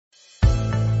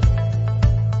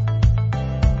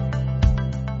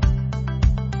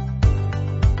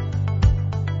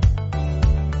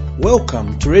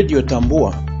Welcome to Radio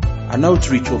Tambua, an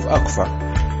outreach of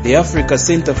ACFA, the Africa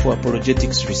Center for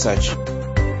Apologetics Research.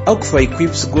 ACFA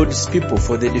equips God's people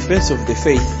for the defense of the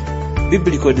faith,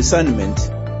 biblical discernment,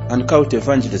 and cult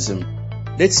evangelism.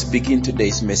 Let's begin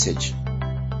today's message.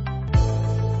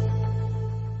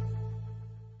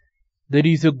 There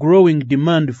is a growing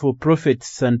demand for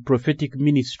prophets and prophetic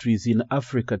ministries in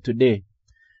Africa today,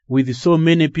 with so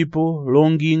many people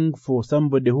longing for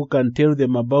somebody who can tell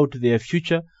them about their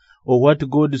future or what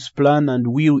God's plan and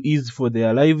will is for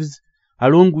their lives.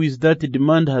 Along with that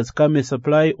demand has come a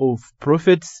supply of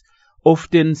prophets,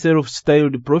 often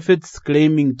self-styled prophets,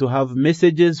 claiming to have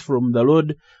messages from the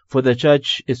Lord for the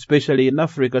church, especially in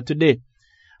Africa today.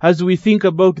 As we think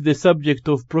about the subject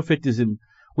of prophetism,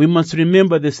 we must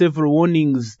remember the several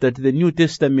warnings that the New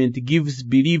Testament gives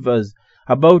believers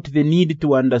about the need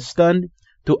to understand,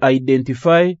 to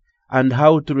identify, and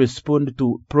how to respond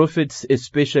to prophets,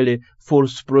 especially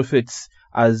false prophets,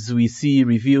 as we see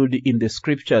revealed in the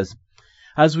scriptures.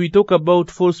 As we talk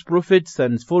about false prophets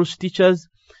and false teachers,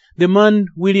 the man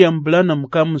William Branham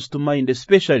comes to mind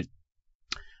especially.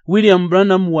 William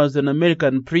Branham was an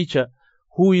American preacher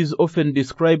who is often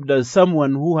described as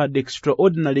someone who had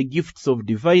extraordinary gifts of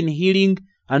divine healing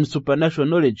and supernatural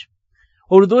knowledge.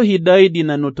 Although he died in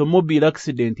an automobile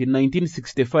accident in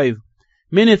 1965,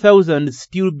 many thousands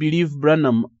still believe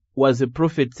Branham was a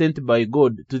prophet sent by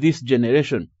God to this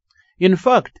generation. In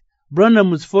fact,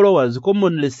 Branham's followers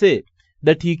commonly say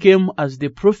that he came as the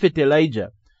prophet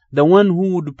Elijah, the one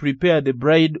who would prepare the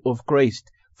bride of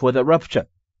Christ for the rapture.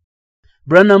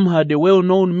 Branham had a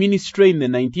well-known ministry in the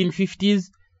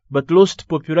 1950s, but lost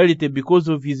popularity because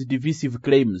of his divisive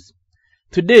claims.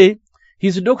 Today,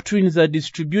 his doctrines are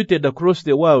distributed across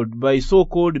the world by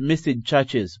so-called message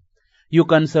churches. You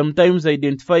can sometimes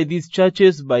identify these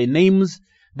churches by names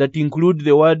that include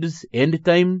the words End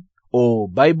Time, or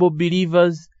Bible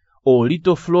Believers, or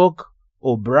Little Flock,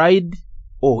 or Bride,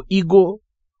 or Eagle,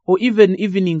 or even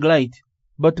Evening Light,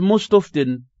 but most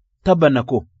often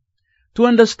Tabernacle. To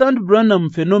understand Branham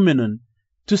phenomenon,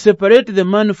 to separate the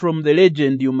man from the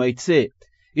legend, you might say,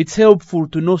 it's helpful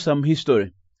to know some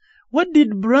history. What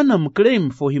did Branham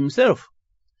claim for himself?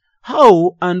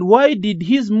 How and why did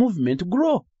his movement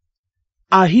grow?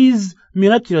 Are his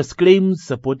miraculous claims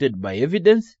supported by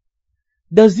evidence?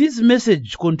 Does his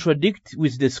message contradict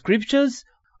with the scriptures,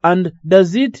 and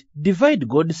does it divide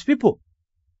God's people?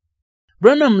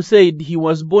 Branham said he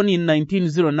was born in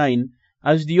 1909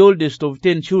 as the oldest of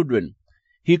 10 children.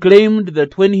 He claimed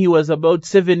that when he was about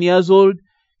 7 years old,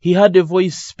 he had a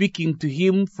voice speaking to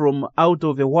him from out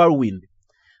of a whirlwind.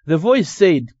 The voice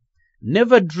said,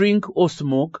 "Never drink or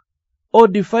smoke, or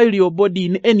defile your body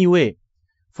in any way,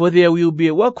 for there will be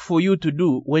a work for you to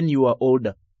do when you are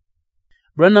older."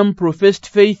 Branham professed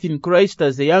faith in Christ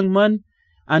as a young man,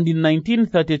 and in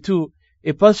 1932,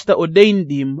 a pastor ordained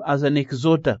him as an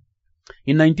exhorter.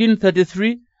 In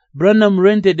 1933, Branham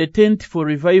rented a tent for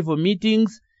revival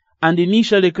meetings and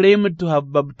initially claimed to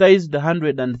have baptized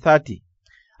 130.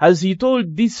 As he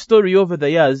told this story over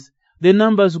the years, the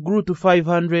numbers grew to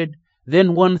 500,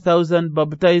 then 1,000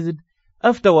 baptized.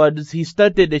 Afterwards, he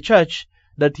started a church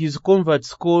that his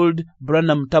converts called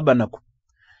Branham Tabernacle.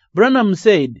 Branham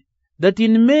said that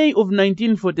in May of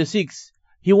 1946,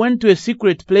 he went to a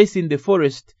secret place in the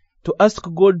forest to ask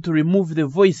God to remove the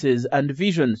voices and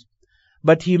visions,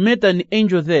 but he met an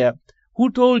angel there who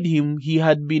told him he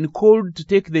had been called to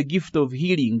take the gift of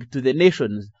healing to the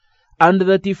nations, and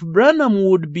that if Branham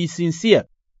would be sincere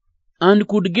and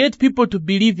could get people to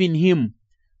believe in him,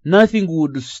 nothing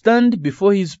would stand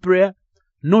before his prayer,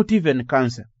 not even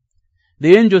cancer.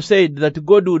 The angel said that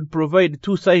God would provide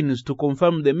 2 signs to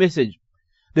confirm the message.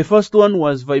 The first one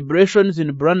was vibrations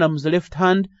in Branham's left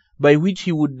hand by which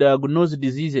he would diagnose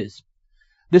diseases.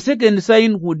 The second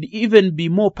sign would even be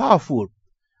more powerful.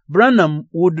 Branham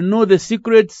would know the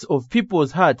secrets of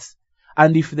people's hearts,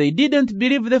 and if they didn't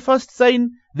believe the first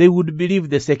sign, they would believe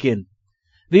the second.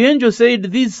 The angel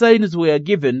said these signs were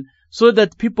given so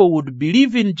that people would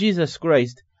believe in Jesus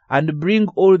Christ and bring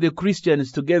all the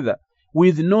Christians together,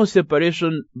 with no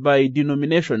separation by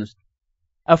denominations.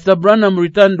 After Branham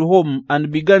returned home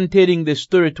and began telling the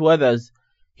story to others,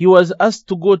 he was asked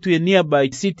to go to a nearby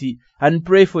city and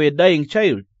pray for a dying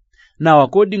child. Now,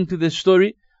 according to the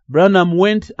story, Branham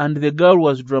went and the girl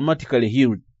was dramatically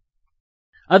healed.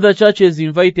 Other churches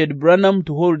invited Branham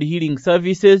to hold healing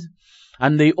services,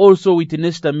 and they also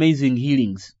witnessed amazing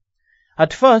healings.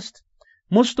 At first,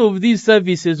 most of these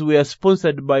services were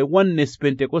sponsored by Oneness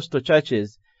Pentecostal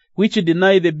churches, which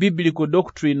deny the biblical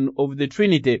doctrine of the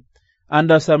Trinity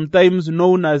and are sometimes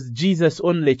known as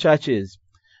Jesus-only churches.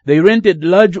 They rented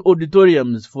large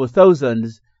auditoriums for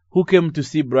thousands, who came to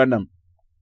see Branham.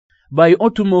 By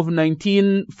autumn of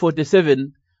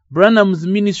 1947, Branham's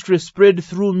ministry spread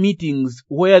through meetings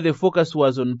where the focus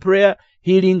was on prayer,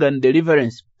 healing, and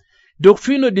deliverance.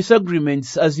 Doctrinal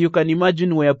disagreements, as you can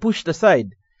imagine, were pushed aside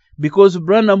because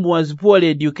Branham was poorly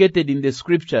educated in the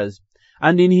scriptures,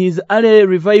 and in his early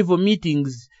revival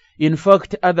meetings, in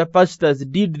fact, other pastors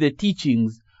did the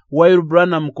teachings while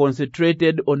Branham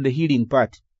concentrated on the healing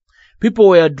part. People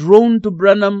were drawn to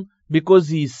Branham because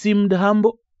he seemed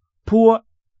humble, poor,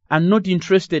 and not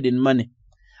interested in money.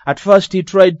 At first, he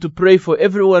tried to pray for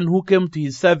everyone who came to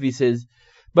his services,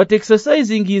 but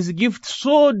exercising his gift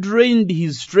so drained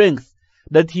his strength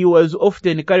that he was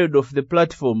often carried off the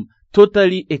platform,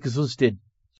 totally exhausted.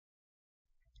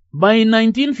 By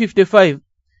 1955,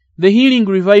 the healing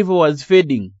revival was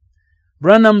fading.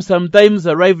 Branham sometimes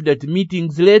arrived at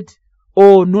meetings late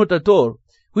or not at all,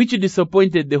 which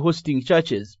disappointed the hosting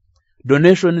churches.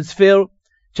 Donations fell,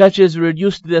 churches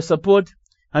reduced their support,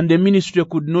 and the ministry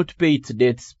could not pay its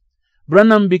debts.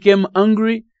 Branham became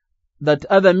angry that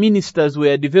other ministers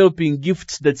were developing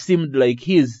gifts that seemed like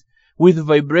his, with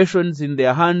vibrations in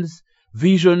their hands,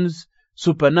 visions,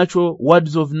 supernatural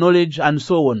words of knowledge, and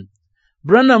so on.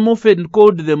 Branham often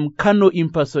called them carnal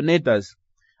impersonators,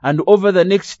 and over the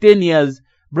next 10 years,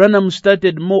 Branham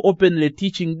started more openly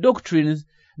teaching doctrines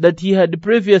that he had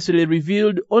previously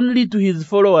revealed only to his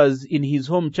followers in his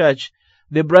home church,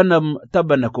 the Branham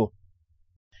Tabernacle.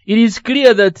 It is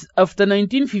clear that after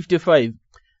 1955,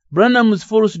 Branham's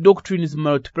false doctrines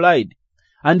multiplied,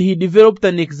 and he developed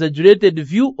an exaggerated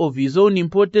view of his own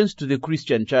importance to the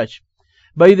Christian church.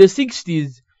 By the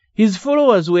 60s, his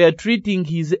followers were treating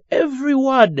his every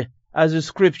word as a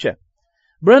scripture.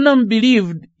 Branham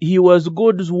believed he was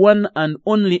God's one and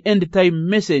only end-time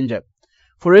messenger.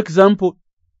 For example,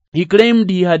 he claimed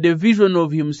he had a vision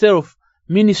of himself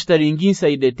ministering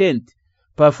inside a tent,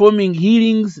 performing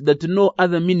healings that no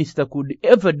other minister could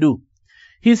ever do.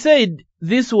 He said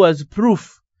this was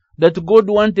proof that God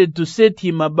wanted to set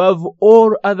him above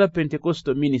all other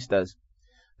Pentecostal ministers.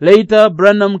 Later,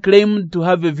 Branham claimed to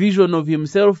have a vision of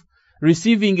himself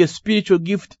receiving a spiritual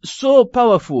gift so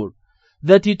powerful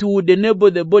that it would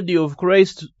enable the body of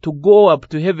Christ to go up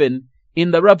to heaven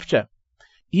in the rapture.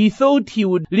 He thought he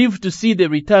would live to see the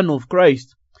return of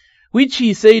Christ, which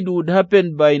he said would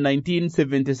happen by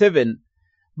 1977.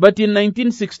 But in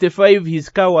 1965, his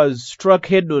car was struck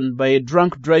head-on by a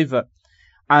drunk driver,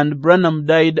 and Branham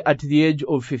died at the age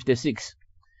of 56.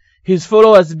 His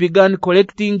followers began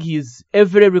collecting his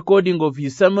every recording of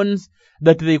his sermons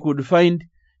that they could find,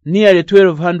 nearly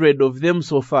 1,200 of them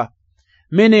so far.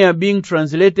 Many are being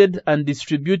translated and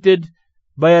distributed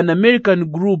by an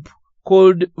American group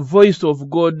called Voice of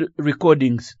God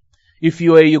Recordings. If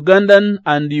you are a Ugandan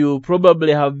and you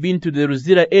probably have been to the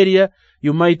Ruzira area,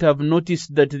 you might have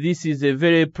noticed that this is a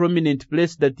very prominent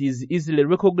place that is easily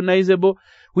recognizable,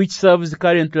 which serves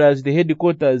currently as the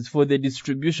headquarters for the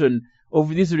distribution of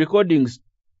these recordings.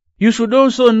 You should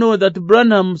also know that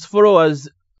Branham's followers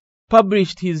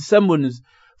published his sermons,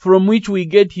 from which we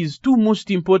get his two most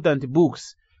important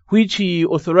books, which he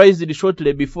authorized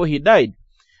shortly before he died,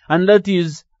 and that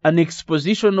is An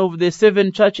Exposition of the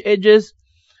Seven Church Ages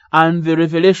and The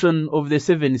Revelation of the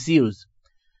Seven Seals.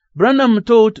 Branham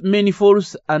taught many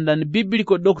false and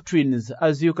unbiblical doctrines,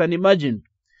 as you can imagine.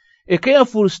 A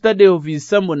careful study of his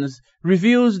sermons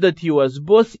reveals that he was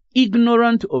both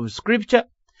ignorant of Scripture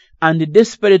and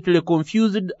desperately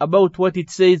confused about what it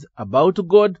says about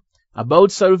God,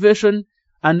 about salvation,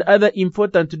 and other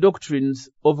important doctrines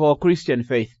of our Christian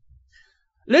faith.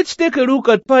 Let's take a look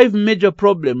at 5 major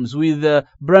problems with the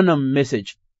Branham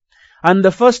message. And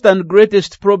the first and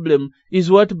greatest problem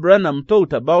is what Branham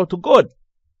taught about God.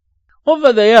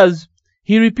 Over the years,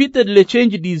 he repeatedly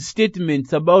changed his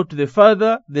statements about the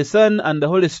Father, the Son, and the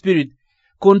Holy Spirit,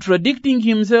 contradicting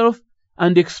himself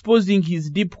and exposing his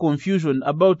deep confusion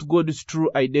about God's true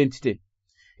identity.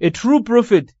 A true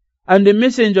prophet and a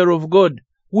messenger of God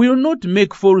will not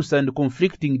make false and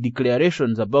conflicting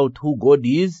declarations about who God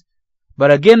is,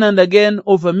 but again and again,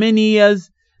 over many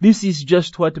years, this is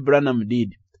just what Branham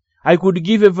did. I could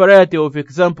give a variety of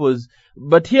examples,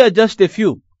 but here are just a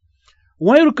few.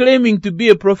 While claiming to be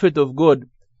a prophet of God,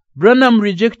 Branham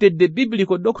rejected the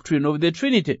biblical doctrine of the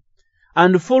Trinity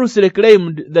and falsely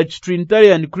claimed that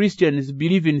Trinitarian Christians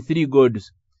believe in 3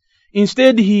 gods.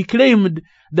 Instead, he claimed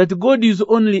that God is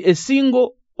only a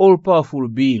single, all-powerful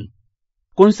being.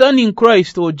 Concerning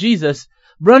Christ or Jesus,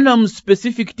 Branham's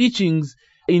specific teachings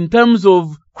in terms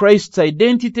of Christ's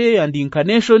identity and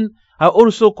incarnation are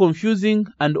also confusing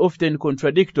and often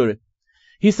contradictory.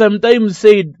 He sometimes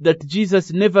said that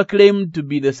Jesus never claimed to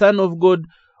be the Son of God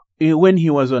when he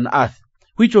was on earth,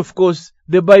 which of course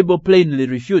the Bible plainly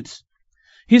refutes.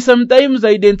 He sometimes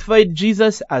identified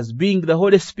Jesus as being the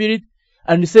Holy Spirit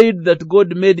and said that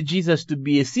God made Jesus to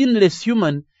be a sinless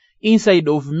human inside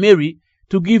of Mary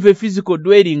to give a physical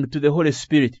dwelling to the Holy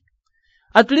Spirit.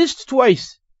 At least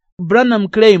twice, Branham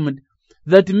claimed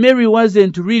that Mary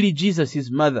wasn't really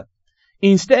Jesus' mother.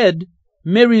 Instead,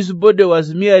 Mary's body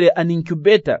was merely an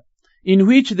incubator in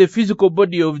which the physical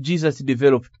body of Jesus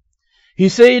developed. He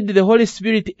said the Holy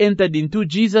Spirit entered into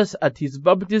Jesus at his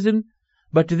baptism,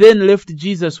 but then left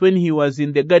Jesus when he was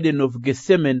in the Garden of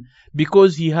Gethsemane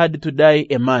because he had to die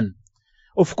a man.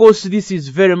 Of course, this is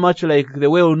very much like the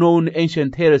well-known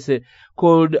ancient heresy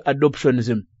called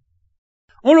adoptionism.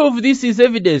 All of this is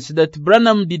evidence that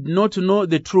Branham did not know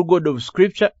the true God of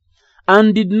Scripture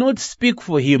and did not speak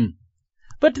for him.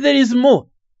 But there is more.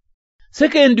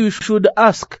 Second, we should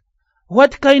ask,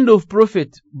 what kind of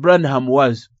prophet Branham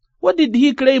was? What did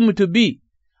he claim to be?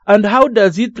 And how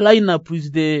does it line up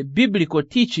with the biblical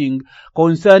teaching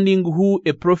concerning who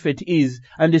a prophet is,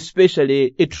 and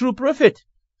especially a true prophet?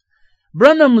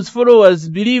 Branham's followers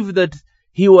believe that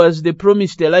he was the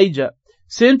promised Elijah,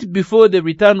 sent before the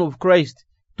return of Christ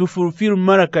to fulfill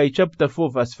Malachi chapter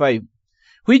 4 verse 5,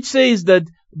 which says that,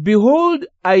 "Behold,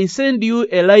 I send you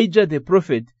Elijah the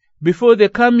prophet before the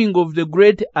coming of the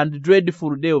great and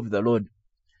dreadful day of the Lord."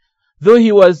 Though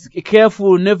he was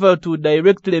careful never to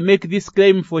directly make this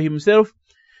claim for himself,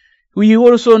 we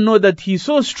also know that he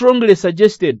so strongly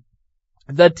suggested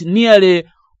that nearly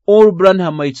all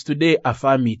Branhamites today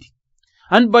affirm it.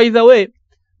 And by the way,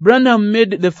 Branham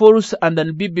made the false and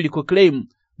unbiblical claim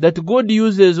that God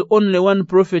uses only one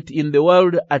prophet in the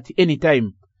world at any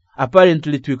time,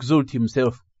 apparently to exalt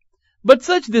himself. But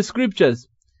search the scriptures,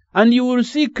 and you will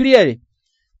see clearly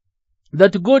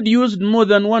that God used more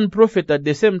than one prophet at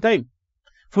the same time.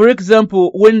 For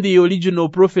example, when the original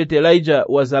prophet Elijah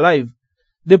was alive,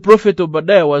 the prophet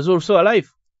Obadiah was also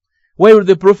alive. While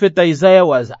the prophet Isaiah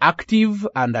was active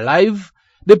and alive,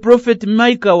 the prophet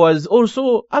Micah was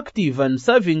also active and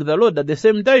serving the Lord at the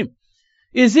same time.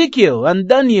 Ezekiel and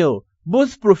Daniel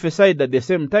both prophesied at the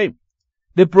same time.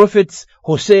 The prophets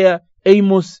Hosea,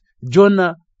 Amos,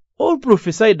 Jonah all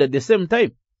prophesied at the same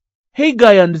time.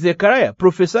 Haggai and Zechariah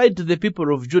prophesied to the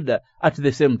people of Judah at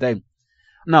the same time.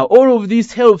 Now, all of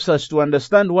this helps us to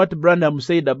understand what Branham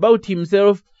said about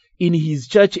himself in his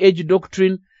church age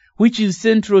doctrine, which is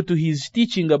central to his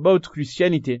teaching about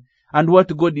Christianity and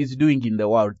what God is doing in the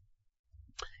world.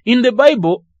 In the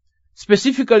Bible,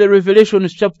 specifically Revelation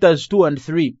chapters 2 and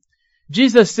 3,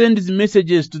 Jesus sends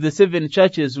messages to the 7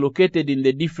 churches located in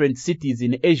the different cities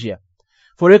in Asia.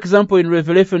 For example, in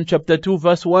Revelation chapter 2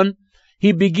 verse 1,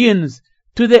 he begins,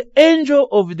 "To the angel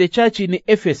of the church in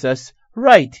Ephesus,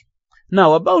 write."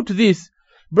 Now, about this,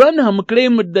 Branham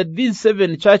claimed that these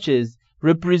 7 churches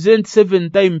represent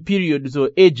 7 time periods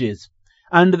or ages,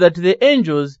 and that the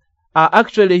angels are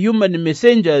actually human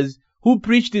messengers who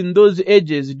preached in those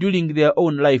ages during their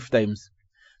own lifetimes.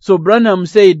 So Branham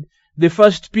said the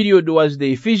first period was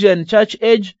the Ephesian church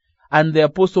age, and the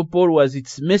Apostle Paul was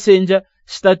its messenger,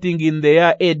 starting in the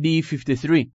year AD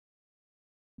 53.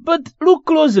 But look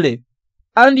closely,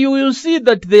 and you will see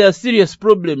that there are serious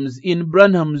problems in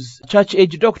Branham's church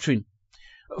age doctrine.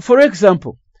 For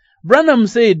example, Branham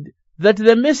said that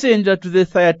the messenger to the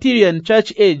Thyatirian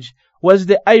church age was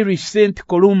the Irish Saint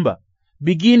Columba,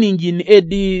 beginning in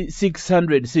AD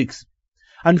 606.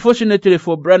 Unfortunately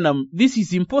for Branham, this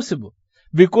is impossible,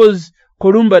 because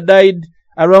Columba died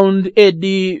around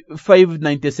AD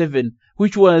 597,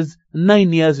 which was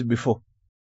 9 years before.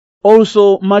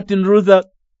 Also, Martin Luther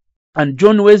and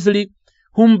John Wesley,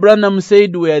 whom Branham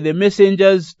said were the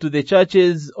messengers to the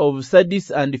churches of Sardis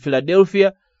and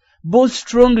Philadelphia, both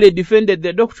strongly defended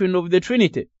the doctrine of the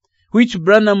Trinity, which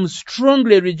Branham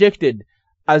strongly rejected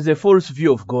as a false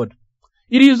view of God.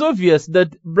 It is obvious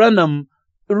that Branham,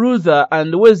 Luther,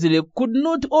 and Wesley could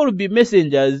not all be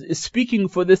messengers speaking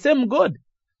for the same God.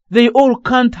 They all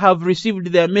can't have received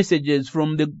their messages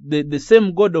from the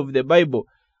same God of the Bible.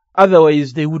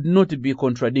 Otherwise, they would not be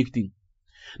contradicting.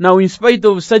 Now, in spite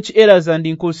of such errors and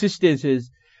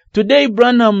inconsistencies, today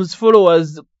Branham's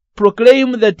followers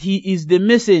proclaim that he is the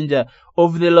messenger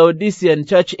of the Laodicean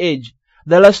church age,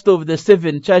 the last of the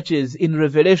 7 churches in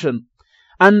Revelation,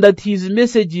 and that his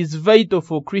message is vital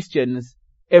for Christians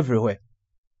everywhere.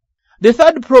 The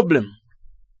third problem,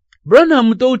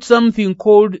 Branham taught something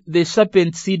called the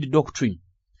serpent seed doctrine.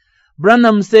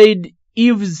 Branham said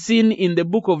Eve's sin in the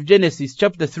book of Genesis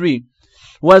chapter 3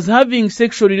 was having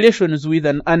sexual relations with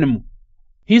an animal.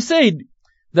 He said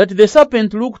that the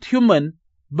serpent looked human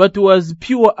but was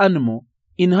pure animal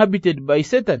inhabited by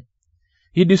Satan.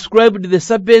 He described the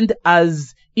serpent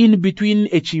as in between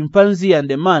a chimpanzee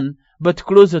and a man, but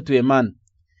closer to a man.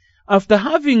 After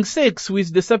having sex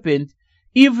with the serpent,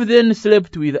 Eve then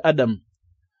slept with Adam.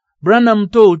 Branham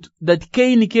taught that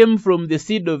Cain came from the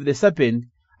seed of the serpent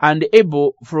and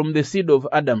Abel from the seed of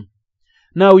Adam.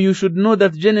 Now you should know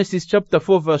that Genesis chapter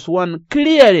 4 verse 1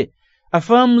 clearly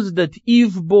affirms that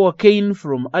Eve bore Cain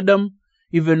from Adam,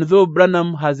 even though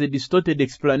Branham has a distorted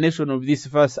explanation of this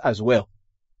verse as well.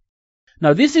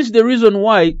 Now this is the reason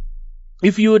why,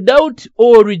 if you doubt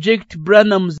or reject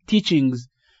Branham's teachings,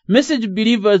 message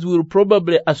believers will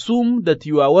probably assume that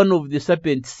you are one of the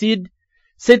serpent's seed,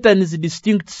 Satan's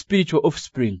distinct spiritual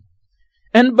offspring.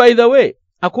 And by the way,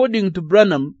 according to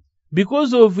Branham,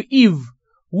 because of Eve,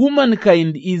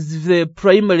 womankind is the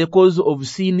primary cause of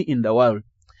sin in the world.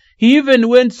 He even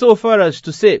went so far as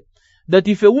to say that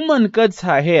if a woman cuts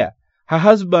her hair, her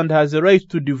husband has a right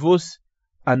to divorce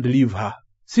and leave her.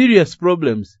 Serious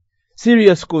problems,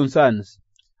 serious concerns.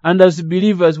 And as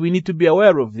believers, we need to be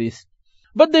aware of this.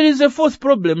 But there is a fourth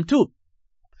problem too.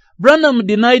 Branham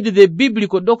denied the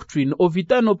biblical doctrine of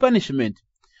eternal punishment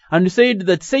and said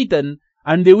that Satan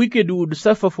and the wicked would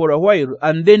suffer for a while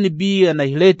and then be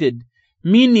annihilated,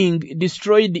 meaning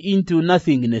destroyed into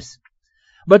nothingness.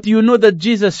 But you know that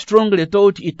Jesus strongly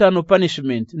taught eternal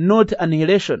punishment, not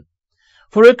annihilation.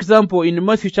 For example, in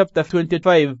Matthew chapter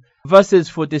 25, verses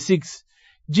 46,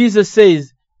 Jesus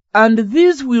says, "And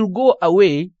these will go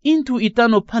away into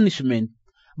eternal punishment,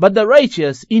 but the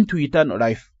righteous into eternal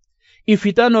life." If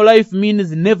eternal life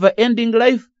means never-ending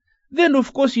life, then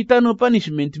of course eternal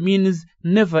punishment means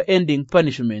never-ending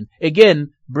punishment.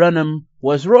 Again, Branham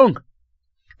was wrong.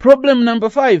 Problem number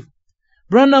 5.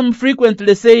 Branham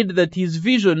frequently said that his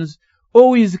visions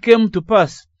always came to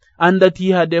pass and that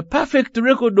he had a perfect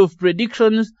record of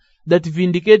predictions that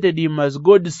vindicated him as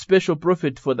God's special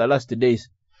prophet for the last days.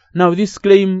 Now this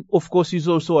claim, of course, is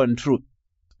also untrue.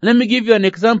 Let me give you an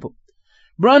example.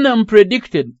 Branham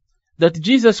predicted that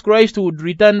Jesus Christ would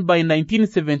return by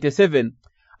 1977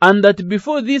 and that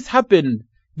before this happened,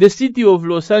 the city of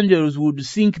Los Angeles would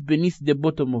sink beneath the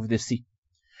bottom of the sea.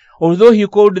 Although he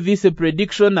called this a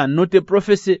prediction and not a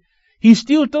prophecy, he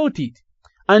still taught it,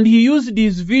 and he used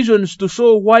his visions to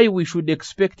show why we should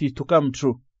expect it to come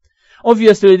true.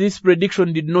 Obviously, this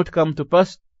prediction did not come to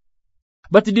pass,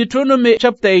 but Deuteronomy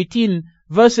chapter 18,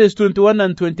 verses 21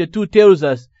 and 22 tells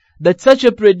us that such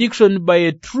a prediction by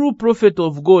a true prophet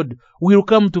of God will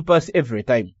come to pass every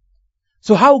time.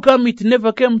 So how come it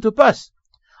never came to pass?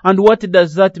 And what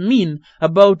does that mean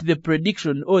about the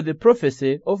prediction or the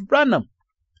prophecy of Branham?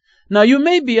 Now you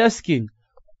may be asking,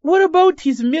 what about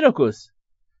his miracles?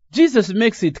 Jesus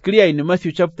makes it clear in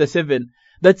Matthew chapter 7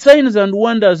 that signs and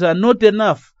wonders are not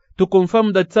enough to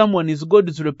confirm that someone is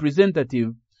God's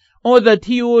representative or that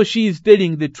he or she is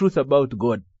telling the truth about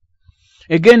God.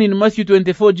 Again in Matthew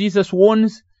 24, Jesus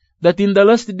warns that in the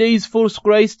last days false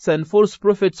Christs and false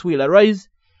prophets will arise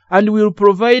and will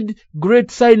provide great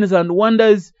signs and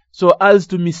wonders so as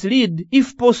to mislead,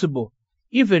 if possible,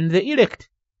 even the elect.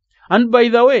 And by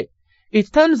the way,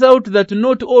 it turns out that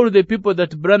not all the people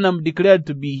that Branham declared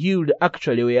to be healed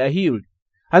actually were healed.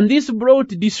 And this brought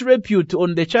disrepute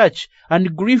on the church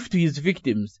and grief to his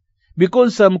victims,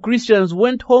 because some Christians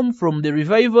went home from the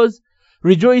revivals,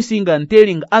 rejoicing and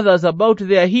telling others about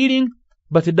their healing,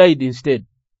 but died instead.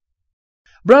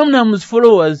 Branham's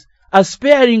followers are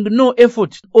sparing no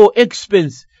effort or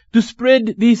expense to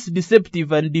spread this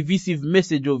deceptive and divisive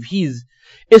message of his,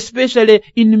 especially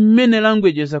in many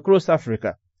languages across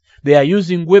Africa. They are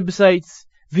using websites,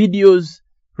 videos,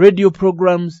 radio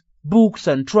programs, books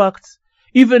and tracts,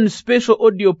 even special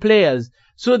audio players,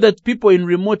 so that people in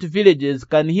remote villages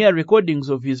can hear recordings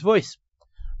of his voice.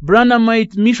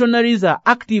 Branhamite missionaries are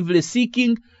actively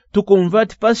seeking to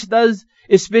convert pastors,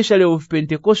 especially of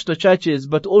Pentecostal churches,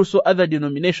 but also other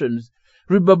denominations,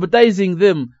 rebaptizing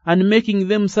them and making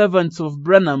them servants of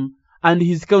Branham and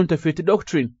his counterfeit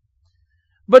doctrine.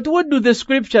 But what do the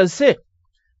scriptures say?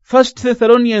 1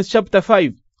 Thessalonians chapter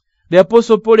 5, the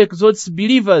Apostle Paul exhorts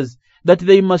believers that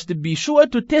they must be sure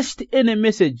to test any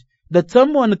message that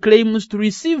someone claims to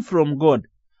receive from God.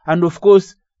 And of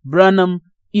course, Branham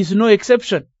is no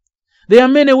exception. There are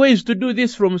many ways to do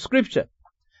this from Scripture,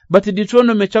 but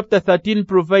Deuteronomy chapter 13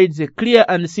 provides a clear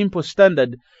and simple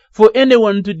standard for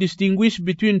anyone to distinguish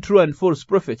between true and false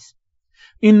prophets.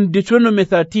 In Deuteronomy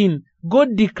 13,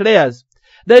 God declares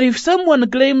that if someone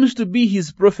claims to be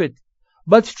his prophet,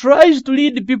 but tries to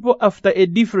lead people after a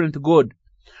different God,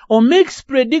 or makes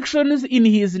predictions in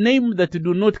his name that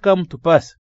do not come to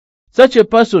pass, such a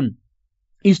person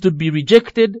is to be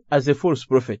rejected as a false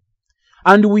prophet,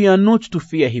 and we are not to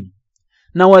fear him.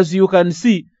 Now, as you can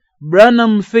see,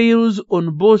 Branham fails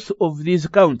on both of these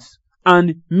counts,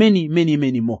 and many, many,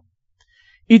 many more.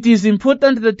 It is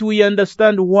important that we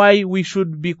understand why we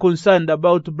should be concerned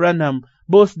about Branham,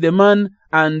 both the man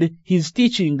and his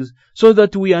teachings, so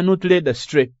that we are not led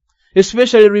astray.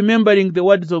 Especially remembering the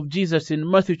words of Jesus in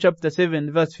Matthew chapter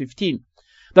 7 verse 15,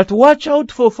 that watch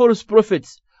out for false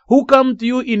prophets who come to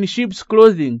you in sheep's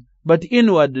clothing, but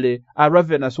inwardly are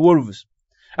ravenous wolves.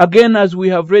 Again, as we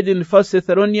have read in 1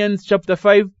 Thessalonians chapter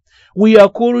 5, we are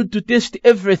called to test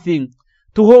everything,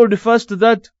 to hold fast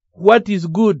that what is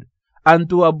good, and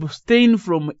to abstain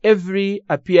from every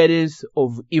appearance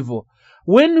of evil.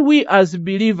 When we as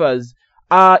believers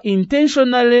are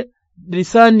intentionally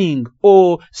discerning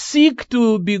or seek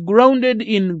to be grounded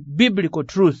in biblical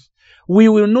truth, we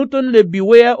will not only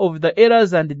beware of the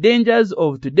errors and dangers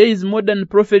of today's modern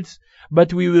prophets,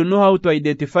 but we will know how to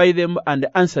identify them and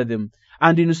answer them.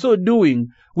 And in so doing,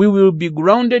 we will be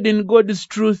grounded in God's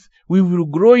truth, we will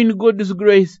grow in God's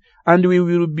grace, and we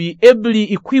will be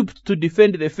ably equipped to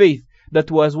defend the faith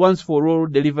that was once for all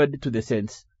delivered to the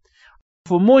saints.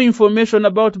 For more information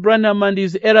about Branham and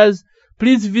his errors,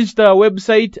 please visit our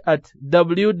website at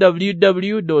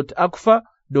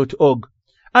www.akfa.org.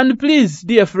 And please,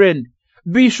 dear friend,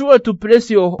 be sure to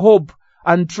place your hope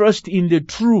and trust in the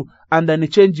true and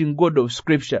unchanging God of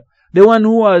Scripture, the one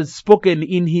who has spoken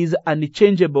in his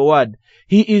unchangeable word.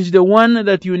 He is the one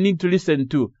that you need to listen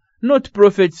to, not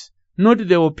prophets, not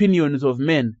the opinions of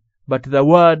men, but the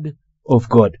word of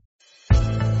God.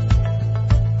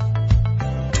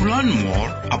 To learn more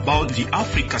about the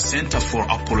Africa Center for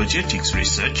Apologetics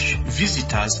Research,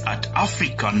 visit us at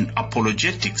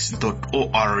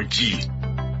africanapologetics.org.